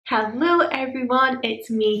Hello everyone, it's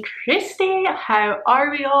me Christy. How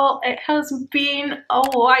are we all? It has been a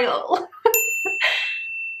while.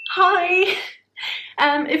 Hi!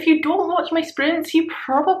 If you don't watch my sprints, you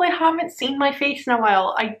probably haven't seen my face in a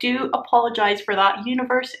while. I do apologise for that.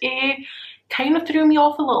 University kind of threw me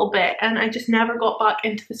off a little bit and I just never got back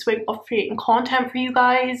into the swing of creating content for you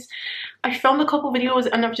guys. I filmed a couple videos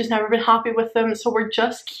and I've just never been happy with them, so we're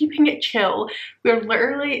just keeping it chill. We're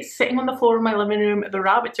literally sitting on the floor of my living room, the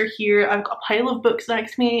rabbits are here, I've got a pile of books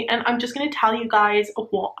next to me, and I'm just going to tell you guys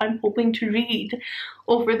what I'm hoping to read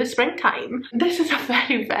over the springtime. This is a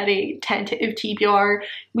very tentative TBR.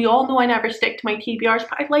 We all know I never stick to my TBRs,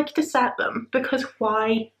 but I like to set them because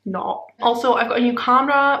why not? Also, I've got a new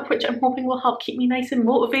camera which I'm hoping will help keep me nice and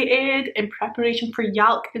motivated in preparation for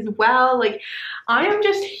Yalk as well. Like, I am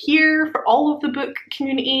just here for all of the book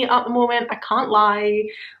community at the moment. I can't lie.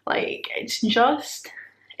 Like, it's just,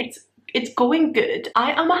 it's going good.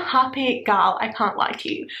 I am a happy gal, I can't lie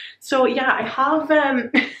to you. So yeah, I have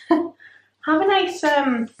have a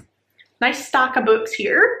nice stack of books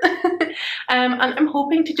here. And I'm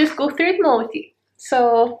hoping to just go through them all with you.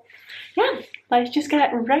 So yeah, let's just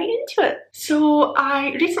get right into it. So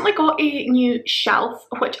I recently got a new shelf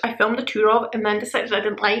which I filmed a tour of and then decided I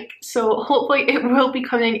didn't like, so hopefully it will be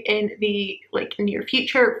coming in the near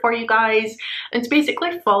future for you guys. It's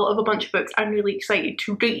basically full of a bunch of books I'm really excited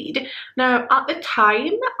to read. Now at the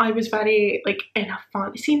time I was very in a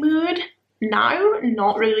fantasy mood. Now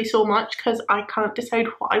not really so much because I can't decide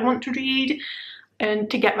what I want to read.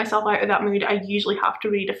 And to get myself out of that mood, I usually have to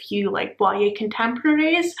read a few YA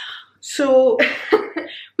contemporaries. So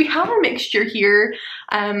we have a mixture here.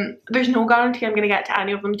 There's no guarantee I'm going to get to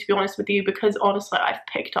any of them, to be honest with you, because honestly I've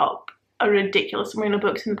picked up a ridiculous amount of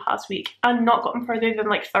books in the past week and not gotten further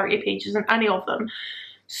than 30 pages in any of them.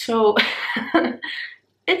 So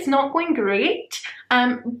it's not going great,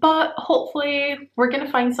 but hopefully we're going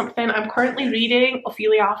to find something. I'm currently reading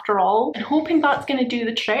Ophelia After All and hoping that's going to do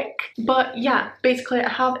the trick. But yeah, basically I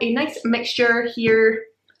have a nice mixture here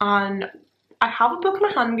and I have a book in my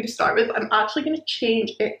hand I'm going to start with. I'm actually going to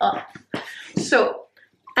change it up. So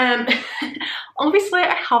obviously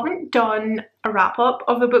I haven't done a wrap up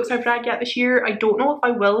of the books I've read yet this year. I don't know if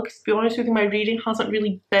I will because, to be honest with you, my reading hasn't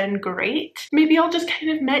really been great. Maybe I'll just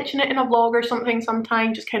kind of mention it in a vlog or something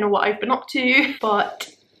sometime, just kind of what I've been up to.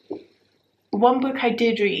 But one book I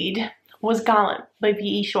did read was Gallant by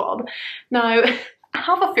V.E. Schwab. Now I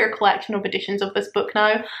have a fair collection of editions of this book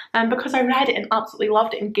now, and because I read it and absolutely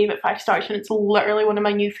loved it and gave it 5 stars, and it's literally one of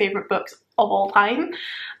my new favourite books of all time.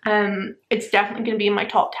 It's definitely going to be in my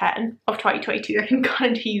top 10 of 2022, I can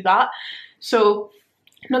guarantee you that. So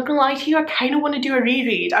I'm not gonna lie to you, I kind of want to do a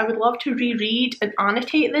reread. I would love to reread and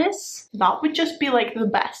annotate this. That would just be the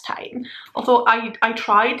best time. Although I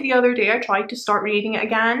tried the other day, I tried to start reading it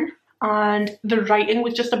again, and the writing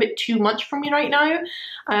was just a bit too much for me right now.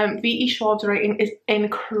 V.E. Schwab's writing is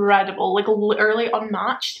incredible, literally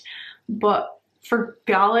unmatched, but for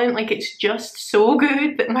Gallant, it's just so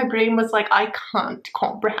good that my brain was I can't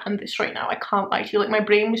comprehend this right now. I can't lie to you, my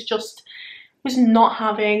brain was not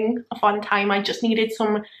having a fun time. I just needed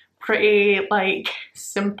some pretty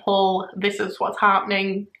simple, this is what's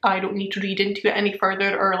happening, I don't need to read into it any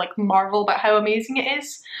further or marvel about how amazing it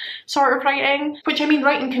is sort of writing. Which, I mean,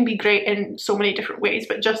 writing can be great in so many different ways,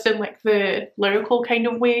 but just in the lyrical kind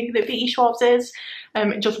of way that V.E. Schwab's is,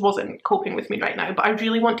 it just wasn't coping with me right now. But I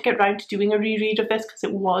really want to get around to doing a reread of this because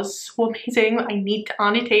it was so amazing. I need to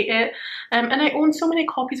annotate it, and I own so many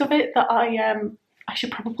copies of it that I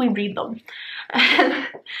should probably read them.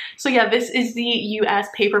 So yeah, this is the US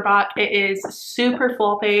paperback. It is super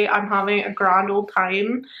floppy. I'm having a grand old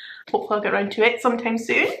time. Hopefully I'll get around to it sometime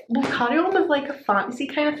soon. We'll carry on with a fantasy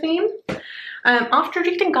kind of theme. After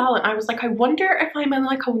reading Gallant, I was I wonder if I'm in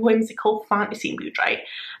a whimsical fantasy mood, right?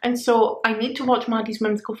 And so I need to watch Maddie's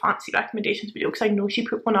whimsical fantasy recommendations video because I know she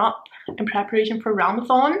put one up in preparation for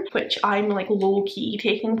Ramathon, which I'm low-key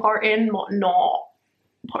taking part in, not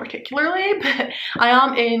particularly, but I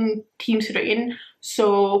am in Team Cerulean,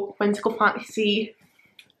 so whimsical fantasy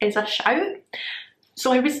is a shout.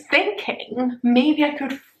 So I was thinking maybe I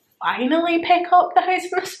could finally pick up The House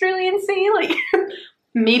in the Cerulean Sea,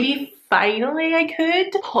 maybe finally I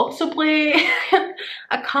could, possibly.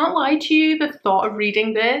 I can't lie to you, the thought of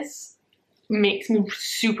reading this makes me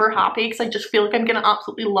super happy because I just feel I'm gonna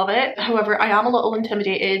absolutely love it. However, I am a little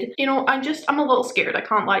intimidated. You know, I'm a little scared, I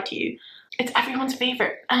can't lie to you. It's everyone's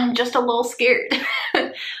favourite. I'm just a little scared.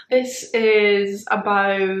 This is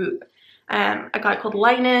about a guy called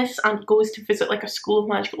Linus, and goes to visit like a school of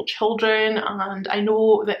magical children, and I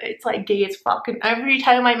know that it's like gay as fuck, and every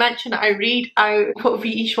time I mention it I read out what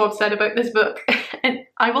V.E. Schwab said about this book and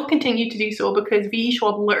I will continue to do so because V.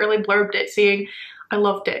 Schwab literally blurbed it saying, I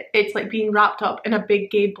loved it. It's like being wrapped up in a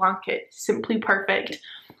big gay blanket. Simply perfect.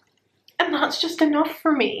 And that's just enough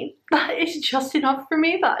for me. That is just enough for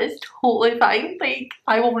me. That is totally fine. Like,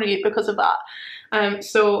 I will read it because of that.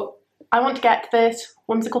 So I want to get to this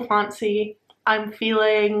whimsical fantasy. I'm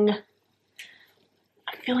feeling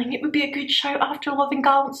it would be a good shout after loving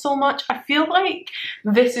Gallant so much. I feel like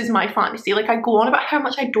this is my fantasy. Like, I go on about how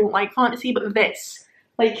much I don't like fantasy, but this,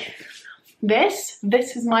 like, this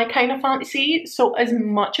is my kind of fantasy. So as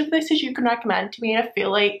much of this as you can recommend to me, I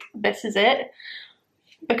feel like this is it.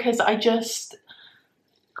 Because I just,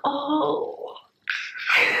 oh,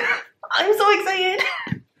 I'm so excited.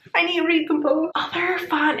 I need to recompose. Other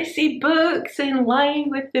fantasy books in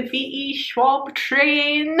line with the V.E. Schwab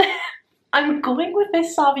train. I'm going with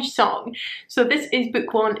this Savage Song. So this is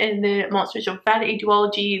book 1 in the Monsters of Vanity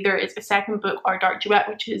duology. There is a second book, Our Dark Duet,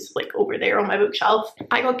 which is like over there on my bookshelf.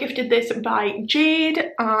 I got gifted this by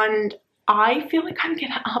Jade and I feel like I'm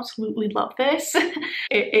gonna absolutely love this.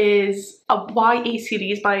 It is a YA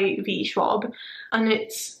series by V. Schwab and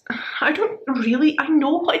it's, I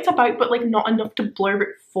know what it's about but like not enough to blurb it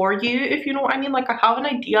for you, if you know what I mean. Like, I have an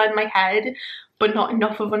idea in my head but not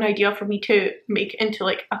enough of an idea for me to make it into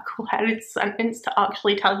like a coherent sentence to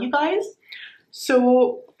actually tell you guys.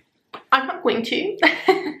 So I'm not going to.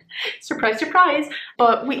 Surprise, surprise.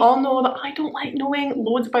 But we all know that I don't like knowing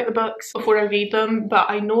loads about the books before I read them, but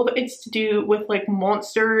I know that it's to do with like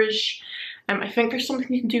monsters. I think there's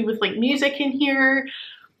something to do with like music in here.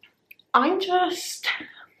 I'm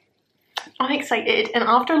excited, and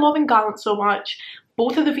after loving Gallant so much,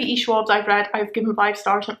 both of the V.E. Schwabs I've read, I've given 5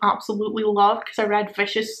 stars and absolutely loved, because I read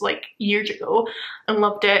Vicious like years ago and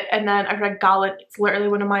loved it, and then I read Gallant. It's literally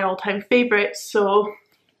one of my all-time favourites. So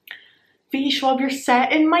V. Schwab, you're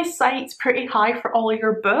setting my sights pretty high for all of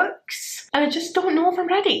your books, and I just don't know if I'm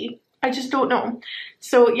ready. I just don't know.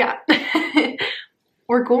 So yeah,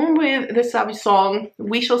 we're going with the Savage Song.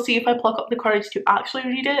 We shall see if I pluck up the courage to actually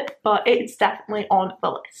read it, but it's definitely on the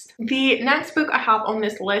list. The next book I have on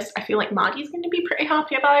this list, I feel like Maddie's going to be pretty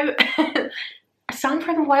happy about. A Sound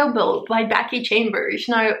for the Wild Bill by Becky Chambers.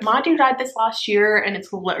 Now, Maddie read this last year and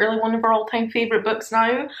it's literally one of her all-time favourite books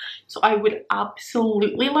now, so I would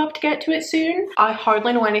absolutely love to get to it soon. I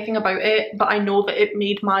hardly know anything about it, but I know that it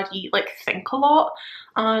made Maddie like think a lot,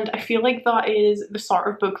 and I feel like that is the sort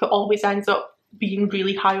of book that always ends up being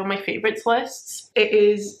really high on my favourites lists. It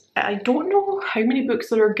is, I don't know how many books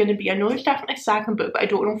there are going to be. I know there's definitely a second book, but I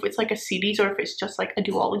don't know if it's like a series or if it's just like a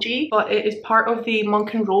duology. But it is part of the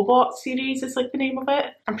Monk and Robot series is like the name of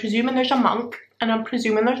it. I'm presuming there's a monk and I'm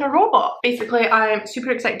presuming there's a robot. Basically, I'm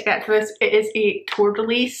super excited to get to this. It is a tour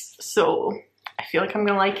release, so I feel like I'm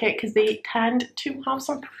gonna like it because they tend to have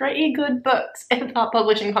some pretty good books in that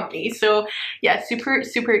publishing company. So yeah, super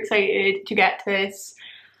excited to get to this.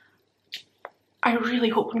 I really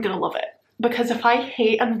hope I'm gonna love it, because if I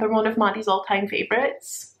hate another one of Maddie's all-time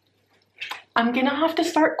favourites, I'm gonna have to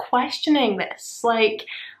start questioning this. Like,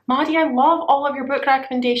 Maddie, I love all of your book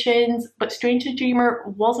recommendations, but Strange the Dreamer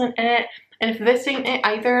wasn't it, and if this ain't it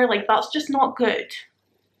either, like, that's just not good.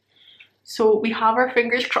 So we have our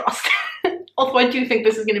fingers crossed. Although I do think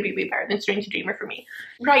this is going to be way better than Strange the Dreamer for me.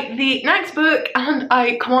 Right, the next book, and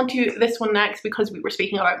I come on to this one next because we were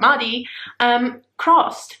speaking about Maddie,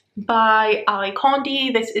 Crossed by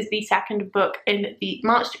Condie. This is the second book in the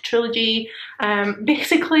Matchstick trilogy.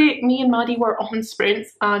 Basically, me and Maddie were on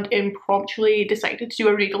sprints and impromptu decided to do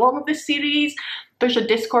a read along of this series. There's a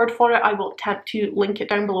Discord for it. I will attempt to link it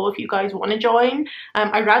down below if you guys want to join.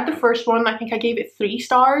 I read the first one. I think I gave it 3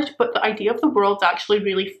 stars, but the idea of the world's actually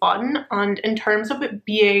really fun, and in terms of it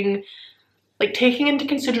being like taking into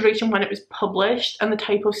consideration when it was published and the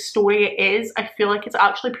type of story it is, I feel like it's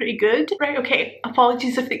actually pretty good. Right, okay,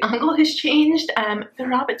 apologies if the angle has changed. The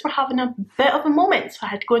rabbits were having a bit of a moment, so I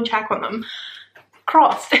had to go and check on them.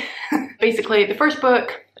 Crossed. Basically, the first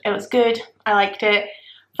book, it was good. I liked it.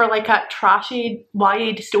 For like a trashy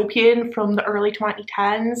YA dystopian from the early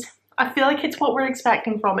 2010s, I feel like it's what we're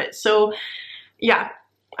expecting from it. So yeah,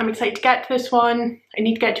 I'm excited to get to this one. I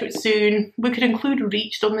need to get to it soon. We could include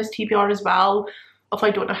Reached on this TBR as well, although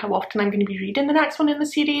I don't know how often I'm going to be reading the next one in the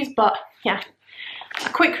series. But yeah, a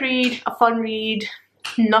quick read, a fun read,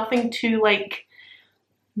 nothing too like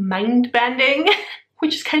mind-bending,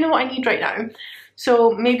 which is kind of what I need right now.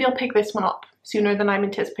 So maybe I'll pick this one up sooner than I'm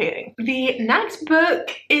anticipating. The next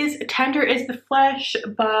book is Tender is the Flesh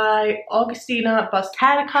by Agustina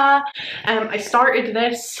Bazterrica. I started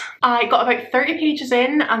this, I got about 30 pages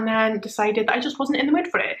in and then decided that I just wasn't in the mood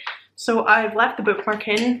for it. So I've left the bookmark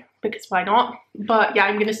in, because why not? But yeah,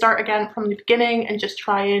 I'm gonna start again from the beginning and just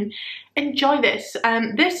try and enjoy this.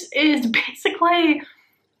 This is basically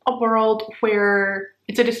a world where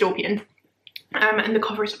it's a dystopian, and the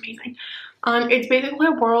cover is amazing. It's basically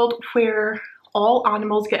a world where all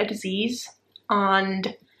animals get a disease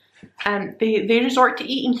and they resort to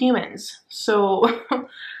eating humans. So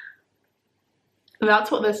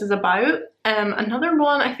that's what this is about. Another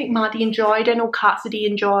one I think Maddie enjoyed, I know Cassidy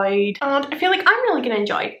enjoyed, and I feel like I'm really gonna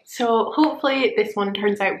enjoy. So hopefully this one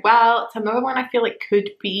turns out well. It's another one I feel like could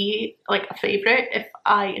be like a favourite if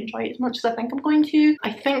I enjoy it as much as I think I'm going to.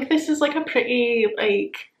 I think this is like a pretty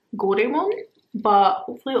like gory one, but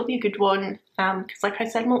hopefully it'll be a good one, because like I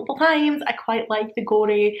said multiple times, I quite like the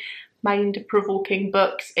gory, mind-provoking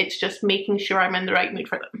books. It's just making sure I'm in the right mood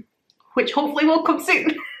for them, which hopefully will come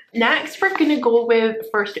soon. Next, we're gonna go with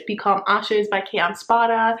First Become Ashes by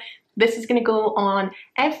Szpara. This is gonna go on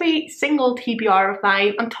every single TBR of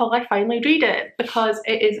mine until I finally read it, because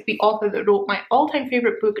it is the author that wrote my all-time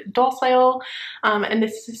favourite book, Docile, and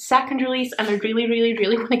this is his second release, and I really, really,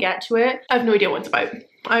 really want to get to it. I have no idea what it's about.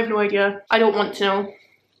 I have no idea. I don't want to know.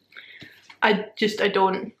 I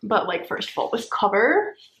don't. But like, first of all, this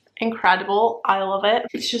cover, incredible. I love it.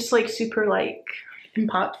 It's just like super like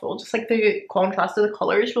impactful, just like the contrast of the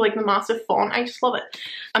colours with like the massive font. I just love it.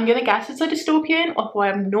 I'm gonna guess it's a dystopian, although I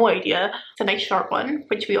have no idea. It's a nice sharp one,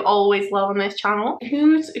 which we always love on this channel.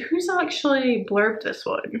 Who's actually blurbed this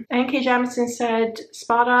one? N.K. Jemisin said,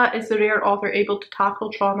 Szpara is the rare author able to tackle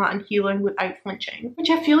trauma and healing without flinching, which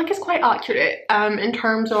I feel like is quite accurate in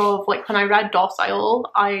terms of like when I read Docile,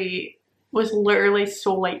 I was literally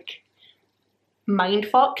so like mind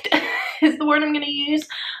fucked is the word I'm gonna use,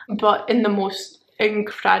 but in the most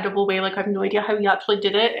incredible way. Like, I have no idea how he actually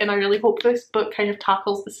did it, and I really hope this book kind of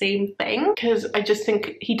tackles the same thing, because I just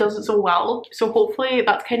think he does it so well. So hopefully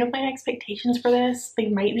that's kind of my expectations for this. They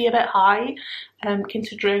might be a bit high,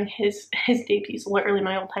 considering his debut is literally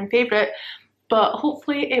my all-time favourite, but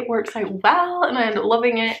hopefully it works out well and I end up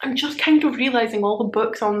loving it. I'm just kind of realising all the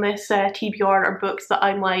books on this TBR are books that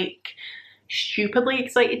I'm like stupidly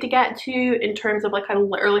excited to get to, in terms of like I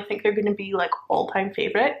literally think they're going to be like all-time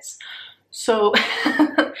favourites. So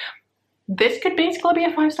this could basically be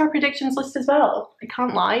a 5-star predictions list as well. I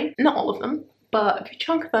can't lie. Not all of them, but a good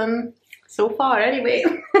chunk of them so far anyway.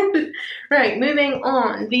 Right, moving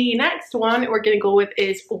on. The next one we're going to go with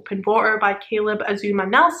is Open Water by Azumah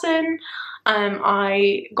Nelson.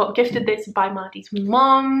 I got gifted this by Maddie's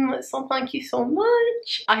mum, so thank you so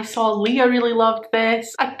much. I saw Leah really loved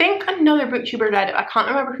this. I think another booktuber read it. I can't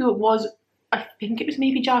remember who it was. I think it was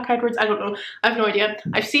maybe Jack Edwards, I don't know, I have no idea.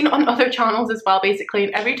 I've seen it on other channels as well basically,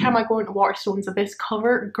 and every time I go into Waterstones this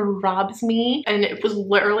cover grabs me, and it was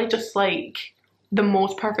literally just like the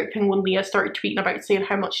most perfect thing when Leah started tweeting about saying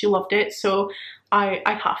how much she loved it, so I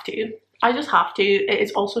have to. I just have to. It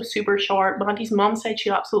is also super short. Maddie's mum said she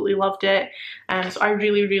absolutely loved it, and so I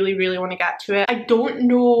really, really, really want to get to it. I don't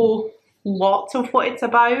know lots of what it's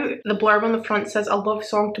about. The blurb on the front says a love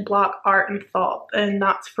song to black art and thought, and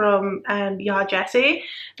that's from Yeah Jessie,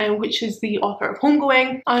 which is the author of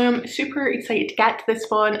Homegoing. I am super excited to get to this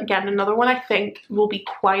one. Again, another one I think will be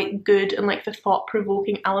quite good in like the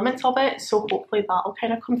thought-provoking elements of it, so hopefully that'll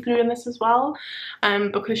kind of come through in this as well,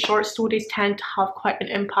 because short stories tend to have quite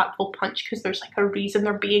an impactful punch because there's like a reason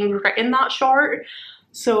they're being written that short.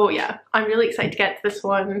 So yeah, I'm really excited to get to this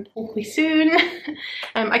one, hopefully soon.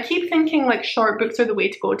 I keep thinking like short books are the way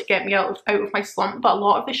to go to get me out of my slump, but a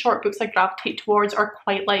lot of the short books I gravitate towards are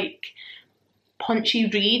quite like punchy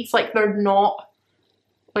reads. Like, they're not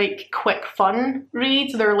like quick fun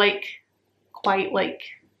reads, they're like quite like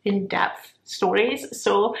in-depth stories.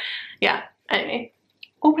 So yeah, anyway.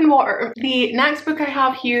 Open Water. The next book I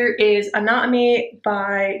have here is Anatomy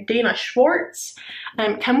by Dana Schwartz.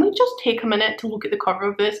 Can we just take a minute to look at the cover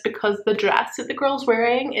of this, because the dress that the girl's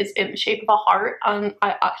wearing is in the shape of a heart, and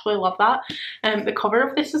I actually love that. The cover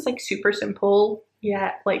of this is like super simple,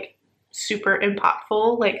 yet like super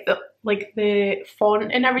impactful. Like the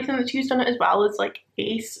font and everything that's used on it as well is like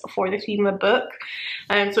ace for the theme of the book.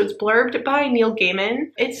 So it's blurbed by Neil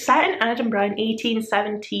Gaiman. It's set in Edinburgh in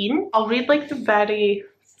 1817. I'll read like the very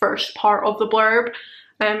first part of the blurb.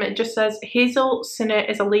 It just says, Hazel Sinnott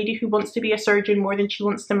is a lady who wants to be a surgeon more than she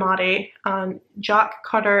wants to marry, and Jack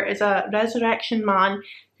Cutter is a resurrection man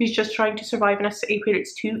who's just trying to survive in a city where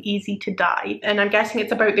it's too easy to die. And I'm guessing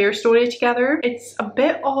it's about their story together. It's a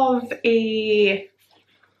bit of a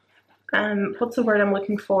what's the word I'm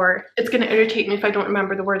looking for? It's going to irritate me if I don't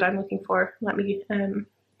remember the word I'm looking for. Let me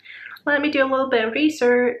do a little bit of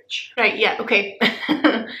research. Right, yeah, okay.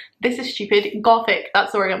 This is stupid. Gothic,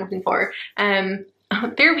 that's the word I'm looking for.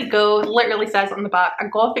 There we go, it literally says on the back, a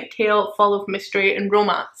gothic tale full of mystery and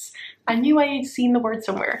romance. I knew I had seen the word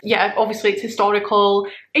somewhere. Yeah, obviously it's historical.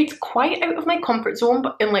 It's quite out of my comfort zone,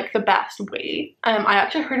 but in like the best way. I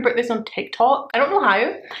actually heard about this on TikTok. I don't know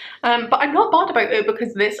how, but I'm not bad about it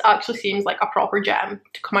because this actually seems like a proper gem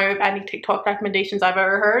to come out of any TikTok recommendations I've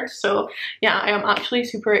ever heard. So yeah, I am actually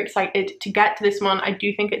super excited to get to this one. I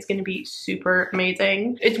do think it's going to be super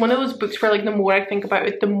amazing. It's one of those books where like the more I think about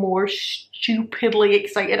it, the more stupidly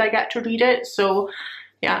excited I get to read it. So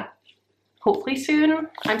yeah, hopefully soon.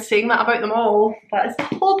 I'm saying that about them all. That is the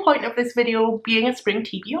whole point of this video, being a spring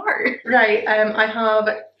TBR. Right, I have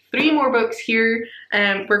 3 more books here.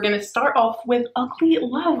 We're going to start off with Ugly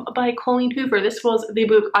Love by Colleen Hoover. This was the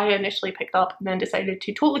book I initially picked up and then decided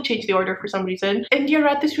to totally change the order for some reason. India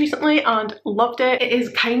read this recently and loved it. It is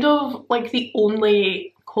kind of like the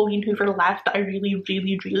only Colleen Hoover left that I really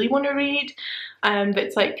want to read.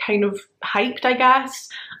 That's like kind of hyped, I guess.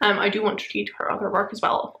 I do want to read her other work as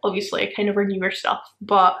well, obviously, kind of her newer stuff.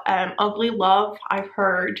 But Ugly Love, I've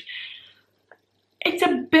heard, it's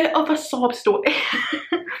a bit of a sob story.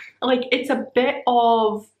 Like, it's a bit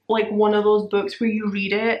of like one of those books where you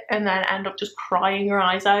read it and then end up just crying your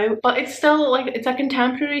eyes out. But it's still like, it's a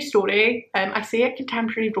contemporary story. I say a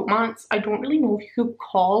contemporary romance. I don't really know if you could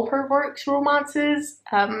call her works romances.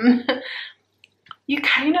 You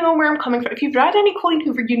kind of know where I'm coming from. If you've read any Colleen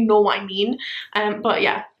Hoover, you know what I mean. But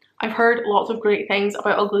yeah, I've heard lots of great things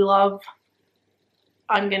about Ugly Love.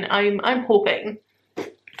 I'm hoping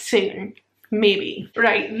soon. Maybe.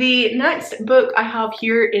 Right, the next book I have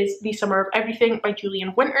here is The Summer of Everything by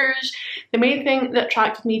Julian Winters. The main thing that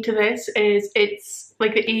attracted me to this is it's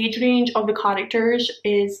like the age range of the characters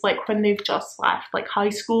is like when they've just left like high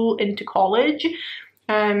school into college.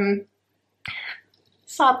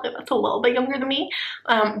 Sadly, that's a little bit younger than me,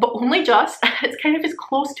 but only just. It's kind of as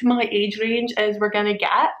close to my age range as we're gonna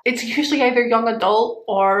get. It's usually either young adult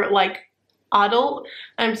or like adult,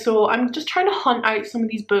 and so I'm just trying to hunt out some of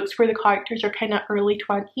these books where the characters are kind of early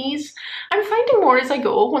 20s. I'm finding more as I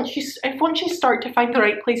go. Once you start to find the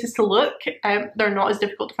right places to look, they're not as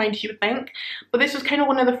difficult to find as you would think. But this was kind of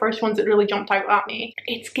one of the first ones that really jumped out at me.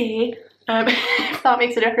 It's gay, if that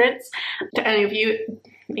makes a difference to any of you.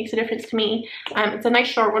 It makes a difference to me. It's a nice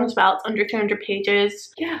short one as well. It's under 200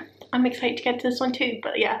 pages. Yeah, I'm excited to get to this one too.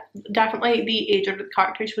 But yeah, definitely the age of the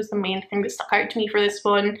characters was the main thing that stuck out to me for this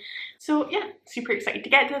one. So yeah, super excited to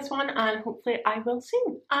get to this one, and hopefully I will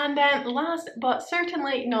soon. And then last but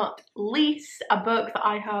certainly not least, a book that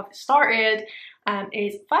I have started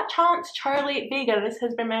is Fat Chance Charlie Vega. This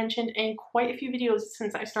has been mentioned in quite a few videos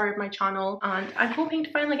since I started my channel, and I'm hoping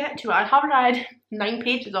to finally get to it. I have read 9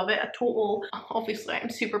 pages of it, a total, obviously I'm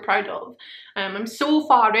super proud of. I'm so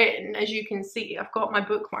far in, as you can see. I've got my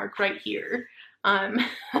bookmark right here.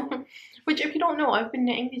 Which, if you don't know, I've been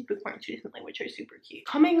knitting these bookmarks recently, which are super cute.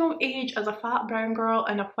 Coming of age as a fat brown girl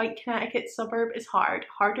in a white Connecticut suburb is hard.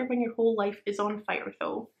 Harder when your whole life is on fire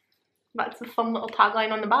though. That's a fun little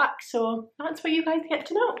tagline on the back, so that's what you guys get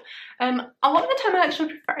to know. A lot of the time I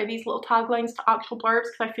actually prefer these little taglines to actual blurbs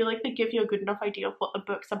because I feel like they give you a good enough idea of what the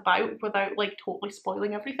book's about without like totally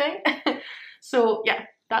spoiling everything. So yeah,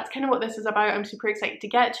 that's kind of what this is about. I'm super excited to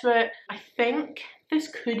get to it. I think this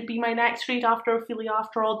could be my next read after Ophelia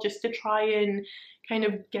After All, just to try and kind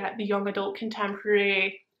of get the young adult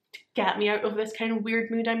contemporary to get me out of this kind of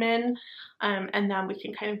weird mood I'm in. And then we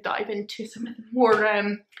can kind of dive into some of the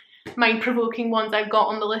more mind-provoking ones I've got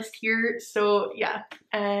on the list here. So yeah,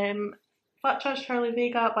 Fat Chance Charlie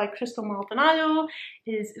Vega by Crystal Maldonado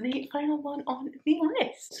is the final one on the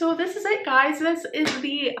list. So this is it, guys. This is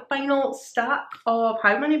the final stack of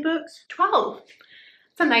how many books? 12.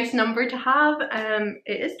 It's a nice number to have.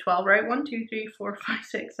 It is 12, right? 1, 2, 3, 4, 5,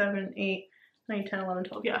 6, 7, 8, 9, 10, 11,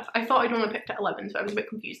 12. Yeah, I thought I'd only picked at 11, so I was a bit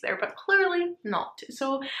confused there, but clearly not.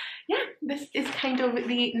 So yeah, this is kind of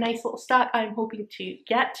the nice little stack I'm hoping to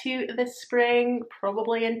get to this spring,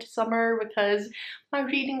 probably into summer, because my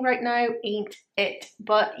reading right now ain't it.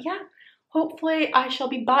 But yeah, hopefully I shall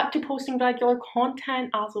be back to posting regular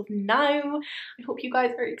content as of now. I hope you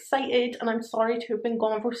guys are excited, and I'm sorry to have been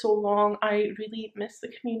gone for so long. I really miss the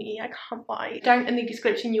community, I can't lie. Down in the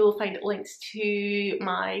description you will find links to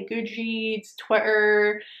my Goodreads,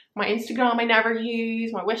 Twitter, my Instagram I never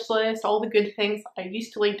use, my wish list, all the good things I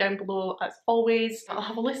used to link down below as always. I'll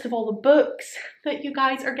have a list of all the books that you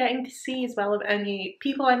guys are getting to see, as well as any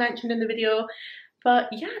people I mentioned in the video. But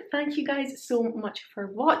yeah, thank you guys so much for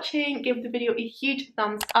watching. Give the video a huge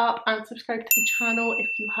thumbs up and subscribe to the channel if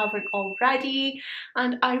you haven't already.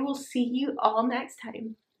 And I will see you all next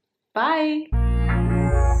time. Bye!